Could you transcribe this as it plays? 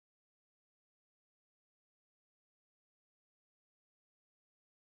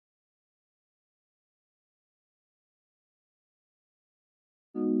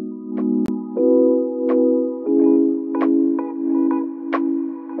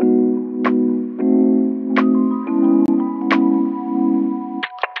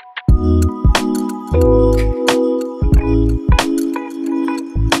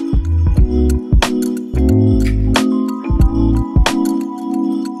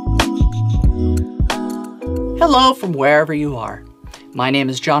Hello from wherever you are. My name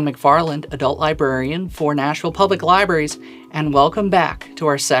is John McFarland, Adult Librarian for Nashville Public Libraries, and welcome back to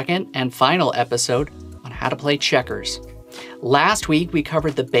our second and final episode on how to play checkers. Last week we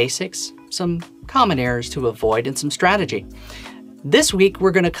covered the basics, some common errors to avoid, and some strategy. This week we're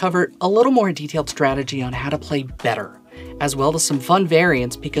going to cover a little more detailed strategy on how to play better, as well as some fun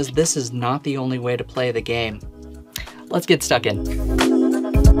variants because this is not the only way to play the game. Let's get stuck in.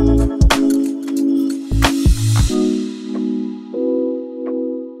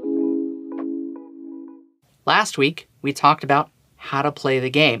 Last week, we talked about how to play the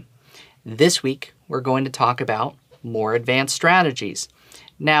game. This week, we're going to talk about more advanced strategies.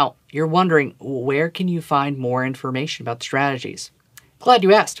 Now, you're wondering, where can you find more information about strategies? Glad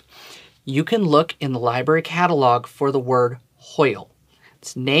you asked. You can look in the library catalog for the word Hoyle.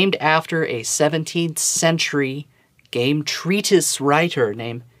 It's named after a 17th century game treatise writer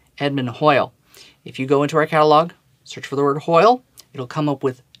named Edmund Hoyle. If you go into our catalog, search for the word Hoyle, it'll come up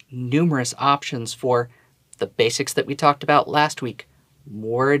with numerous options for the basics that we talked about last week,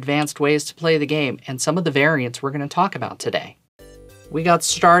 more advanced ways to play the game, and some of the variants we're going to talk about today. We got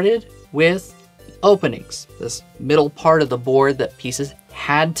started with openings, this middle part of the board that pieces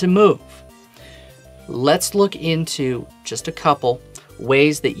had to move. Let's look into just a couple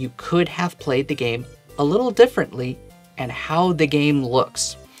ways that you could have played the game a little differently and how the game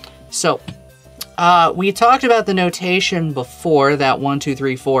looks. So, we talked about the notation before, that 1, 2,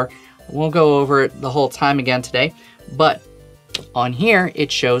 3, 4. I won't go over it the whole time again today, but on here it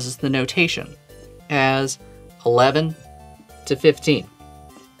shows us the notation as 11 to 15.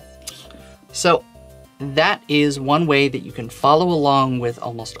 So that is one way that you can follow along with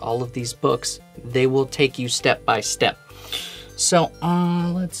almost all of these books. They will take you step by step. So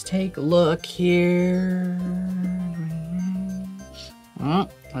let's take a look here.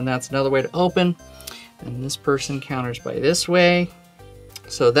 And that's another way to open. And this person counters by this way.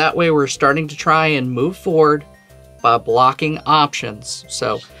 So that way we're starting to try and move forward by blocking options.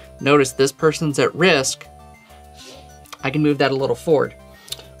 So notice this person's at risk. I can move that a little forward.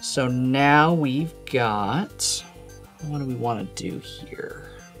 So now we've got, what do we want to do here?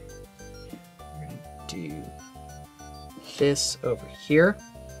 We're going to do this over here.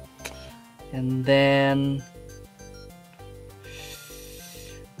 And then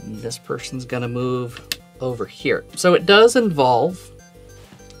this person's going to move over here. So it does involve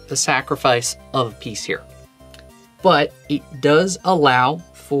the sacrifice of a piece here, but it does allow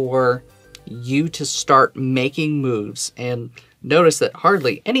for you to start making moves, and notice that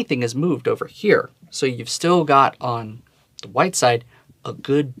hardly anything is moved over here. So you've still got on the white side a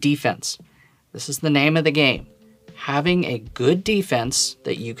good defense. This is the name of the game. Having a good defense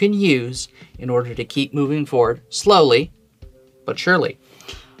that you can use in order to keep moving forward slowly but surely.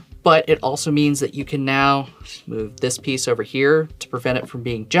 But it also means that you can now move this piece over here to prevent it from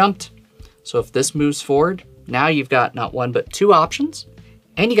being jumped. So if this moves forward, now you've got not one but two options,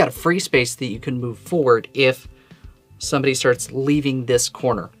 and you got a free space that you can move forward if somebody starts leaving this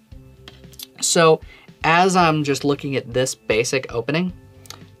corner. So as I'm just looking at this basic opening,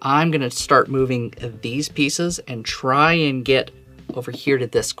 I'm gonna start moving these pieces and try and get over here to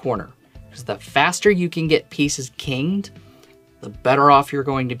this corner. Because the faster you can get pieces kinged, the better off you're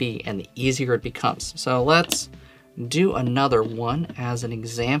going to be and the easier it becomes. So let's do another one as an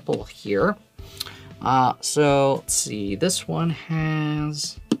example here. So let's see, this one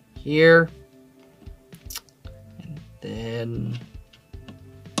has here, and then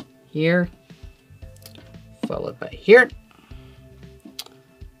here, followed by here,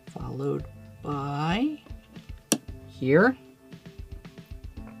 followed by here,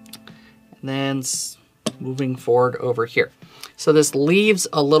 and then moving forward over here. So this leaves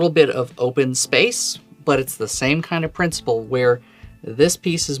a little bit of open space, but it's the same kind of principle where this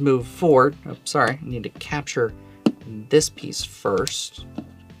piece is moved forward. Oh, sorry, I need to capture this piece first.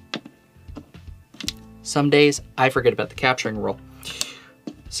 Some days I forget about the capturing rule.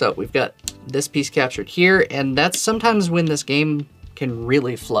 So we've got this piece captured here, and that's sometimes when this game can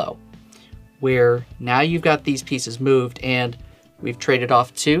really flow, where now you've got these pieces moved and we've traded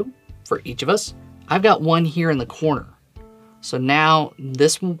off two for each of us. I've got one here in the corner. So now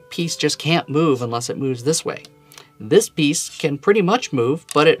this piece just can't move unless it moves this way. This piece can pretty much move,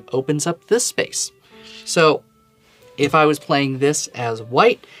 but it opens up this space. So if I was playing this as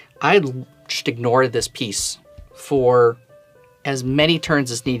white, I'd just ignore this piece for as many turns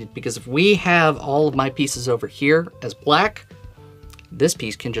as needed, because if we have all of my pieces over here as black, this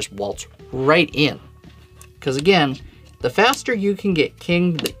piece can just waltz right in. Because again, the faster you can get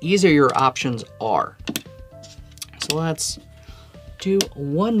kinged, the easier your options are. So let's do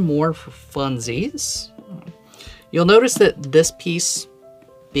one more for funsies. You'll notice that this piece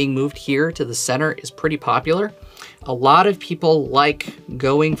being moved here to the center is pretty popular. A lot of people like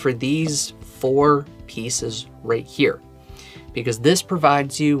going for these 4 pieces right here because this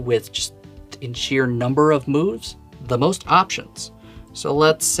provides you with, just in sheer number of moves, the most options. So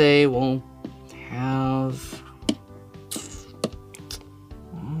let's say we'll have,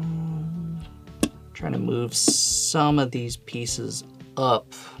 trying to move some of these pieces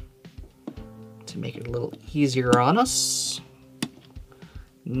up to make it a little easier on us.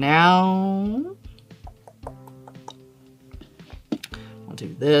 Now, I'll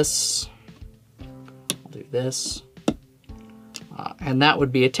do this, I'll do this. And that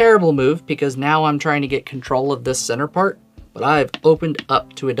would be a terrible move because now I'm trying to get control of this center part, but I've opened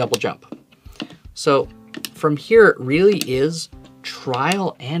up to a double jump. So from here, it really is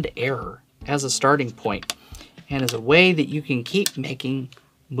trial and error as a starting point and as a way that you can keep making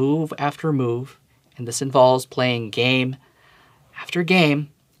move after move. And this involves playing game after game,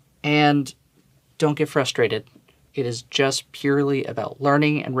 and don't get frustrated. It is just purely about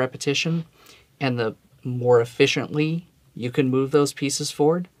learning and repetition, and the more efficiently you can move those pieces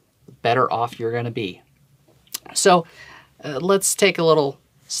forward, the better off you're going to be. So let's take a little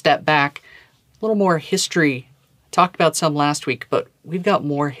step back, a little more history. Talked about some last week, but we've got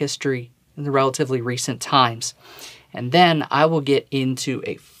more history in the relatively recent times. And then I will get into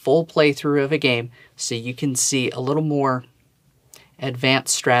a full playthrough of a game so you can see a little more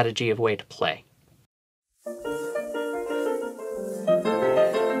advanced strategy of way to play.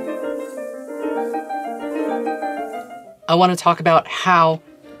 I want to talk about how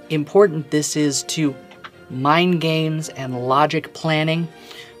important this is to mind games and logic planning.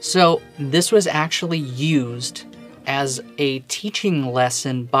 So this was actually used as a teaching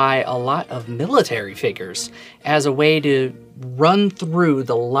lesson by a lot of military figures as a way to run through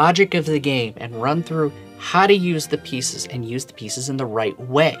the logic of the game and run through how to use the pieces and use the pieces in the right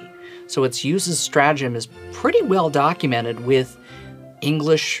way. So its use as stratagem is pretty well documented with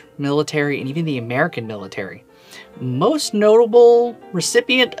English military and even the American military. Most notable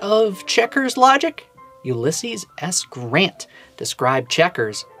recipient of checkers logic, Ulysses S. Grant, described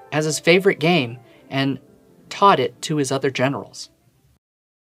checkers as his favorite game and taught it to his other generals.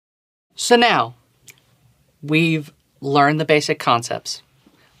 So now, we've learned the basic concepts.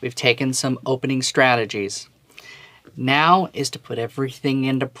 We've taken some opening strategies. Now is to put everything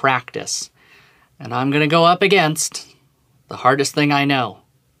into practice. And I'm going to go up against the hardest thing I know,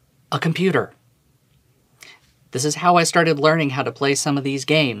 a computer. This is how I started learning how to play some of these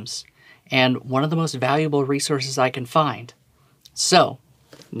games, and one of the most valuable resources I can find. So,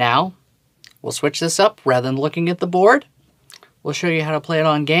 now, we'll switch this up. Rather than looking at the board, we'll show you how to play it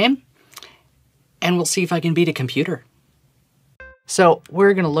on game, and we'll see if I can beat a computer. So,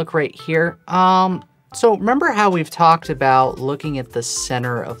 we're going to look right here. So remember how we've talked about looking at the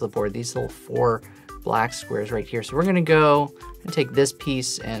center of the board, these little 4 black squares right here. So we're going to take this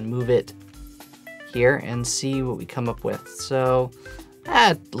piece and move it here and see what we come up with. So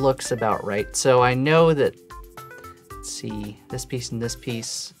that looks about right. So I know that, let's see, this piece and this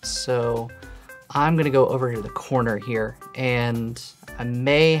piece. So I'm going to go over to the corner here, and I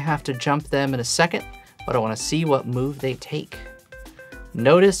may have to jump them in a second, but I want to see what move they take.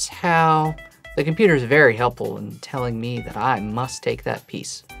 Notice how the computer is very helpful in telling me that I must take that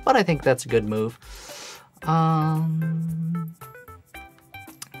piece, but I think that's a good move.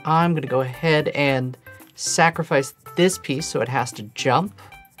 I'm going to go ahead and sacrifice this piece so it has to jump,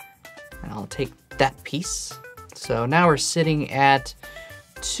 and I'll take that piece. So now we're sitting at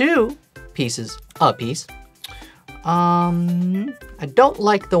 2 pieces apiece. I don't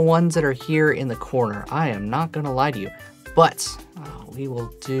like the ones that are here in the corner. I am not going to lie to you, but we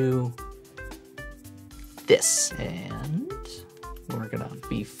will do this, and we're going to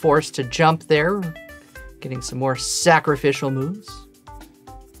be forced to jump there, getting some more sacrificial moves.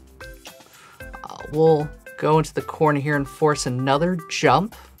 We'll go into the corner here and force another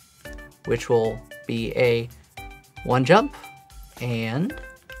jump, which will be a 1 jump and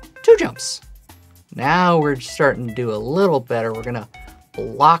 2 jumps. Now we're starting to do a little better. We're gonna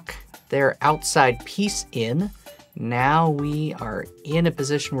block their outside piece in. Now we are in a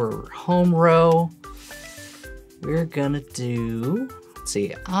position where we're home row. We're gonna do, let's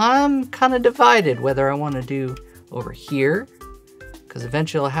see, I'm kind of divided whether I want to do over here, because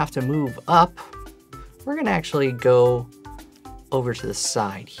eventually I'll have to move up. We're gonna actually go over to the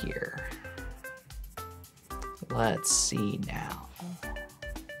side here. Let's see now.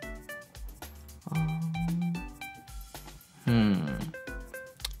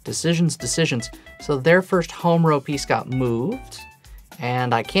 Decisions. So their first home row piece got moved,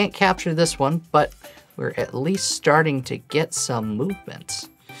 and I can't capture this one, but we're at least starting to get some movement.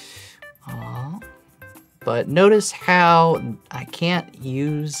 But notice how I can't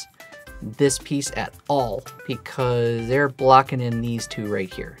use this piece at all because they're blocking in these two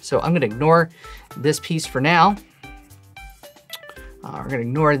right here. So I'm gonna ignore this piece for now. We're gonna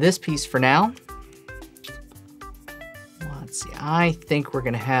ignore this piece for now. Let's see, I think we're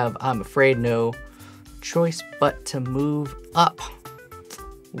gonna have, I'm afraid, no choice but to move up.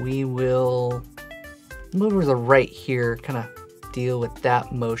 We will move over to the right here, kind of deal with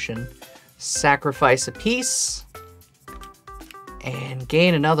that motion. Sacrifice a piece and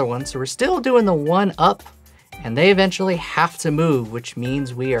gain another one. So we're still doing the one up, and they eventually have to move, which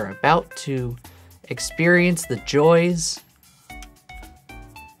means we are about to experience the joys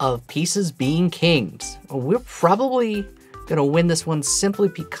of pieces being kings. We're probably gonna win this one simply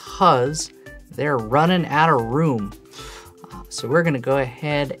because they're running out of room. So we're gonna go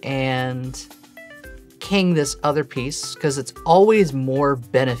ahead and king this other piece because it's always more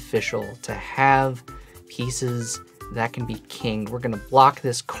beneficial to have pieces that can be kinged. We're gonna block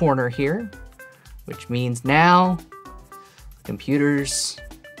this corner here, which means now the computer's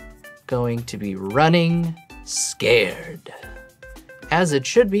going to be running scared. As it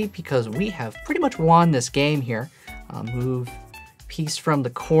should be, because we have pretty much won this game here. Move piece from the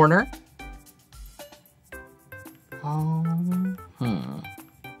corner.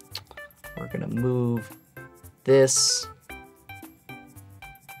 We're gonna move this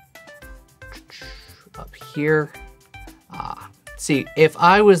up here. See, if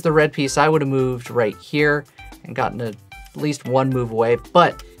I was the red piece, I would have moved right here and gotten at least one move away,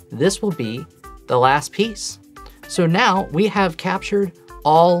 but this will be the last piece. So now we have captured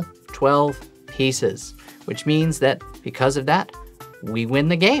all 12 pieces, which means that because of that, we win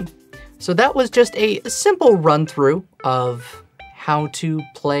the game. So that was just a simple run through of how to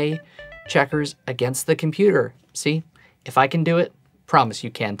play checkers against the computer. See, if I can do it, promise you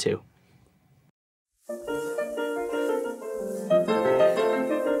can too.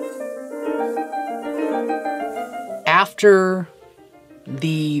 After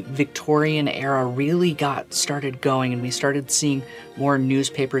the Victorian era really started going and we started seeing more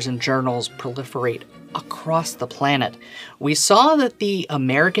newspapers and journals proliferate across the planet, we saw that the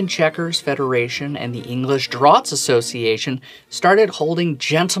American Checkers Federation and the English Draughts Association started holding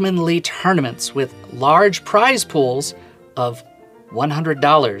gentlemanly tournaments with large prize pools of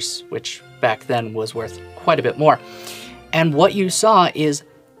 $100, which back then was worth quite a bit more. And what you saw is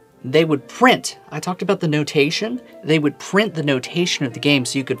they would print, I talked about the notation, they would print the notation of the game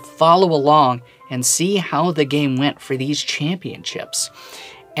so you could follow along and see how the game went for these championships.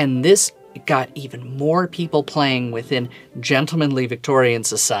 And this got even more people playing within gentlemanly Victorian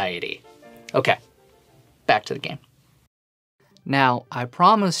society. Okay, back to the game. Now, I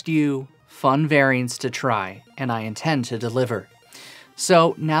promised you fun variants to try, and I intend to deliver.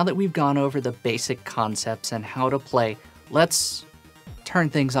 So now that we've gone over the basic concepts and how to play, let's turn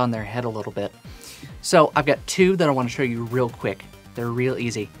things on their head a little bit. So I've got two that I want to show you real quick. They're real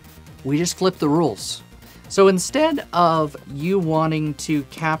easy. We just flip the rules. So instead of you wanting to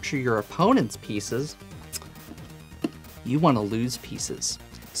capture your opponent's pieces, you want to lose pieces.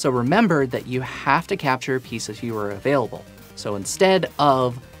 So remember that you have to capture a piece if you are available. So instead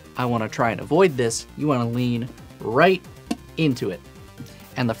of I want to try and avoid this, you want to lean right into it.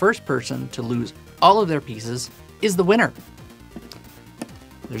 And the first person to lose all of their pieces is the winner.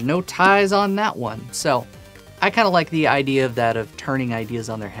 There's no ties on that one. So I kind of like the idea of that, of turning ideas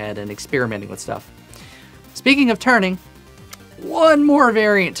on their head and experimenting with stuff. Speaking of turning, one more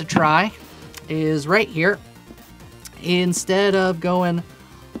variant to try is right here. Instead of going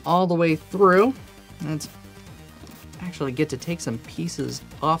all the way through, let's actually get to take some pieces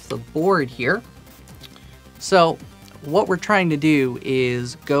off the board here. So what we're trying to do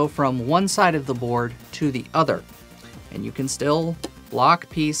is go from one side of the board to the other. And you can still block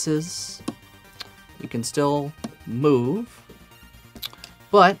pieces, you can still move,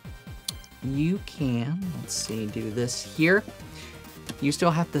 but you can, let's see, do this here. You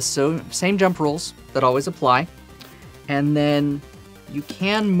still have the same jump rules that always apply, and then you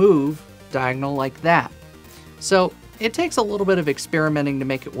can move diagonal like that. So it takes a little bit of experimenting to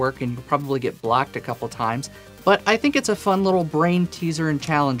make it work, and you'll probably get blocked a couple times, but I think it's a fun little brain teaser and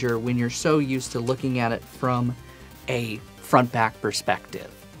challenger when you're so used to looking at it from a front-back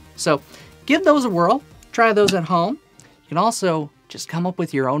perspective. So give those a whirl, try those at home. You can also just come up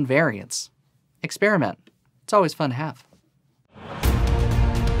with your own variants. Experiment. It's always fun to have.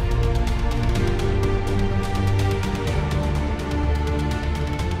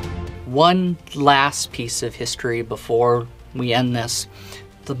 One last piece of history before we end this,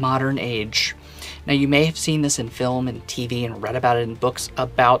 the modern age. Now, you may have seen this in film and TV and read about it in books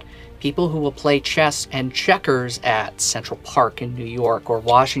about people who will play chess and checkers at Central Park in New York or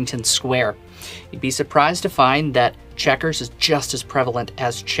Washington Square. You'd be surprised to find that checkers is just as prevalent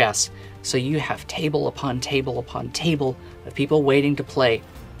as chess. So you have table upon table upon table of people waiting to play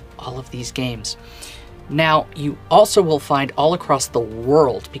all of these games. Now, you also will find all across the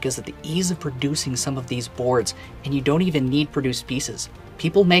world, because of the ease of producing some of these boards, and you don't even need produced pieces.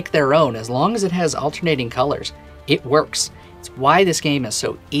 People make their own. As long as it has alternating colors, it works. It's why this game is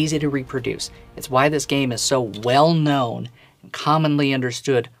so easy to reproduce. It's why this game is so well known and commonly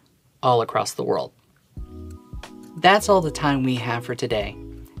understood all across the world. That's all the time we have for today.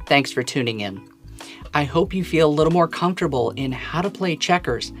 Thanks for tuning in. I hope you feel a little more comfortable in how to play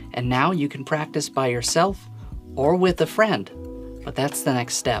checkers, and now you can practice by yourself or with a friend, but that's the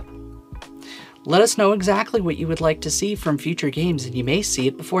next step. Let us know exactly what you would like to see from future games, and you may see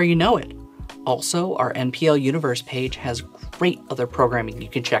it before you know it. Also, our NPL Universe page has great other programming you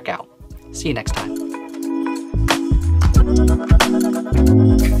can check out. See you next time.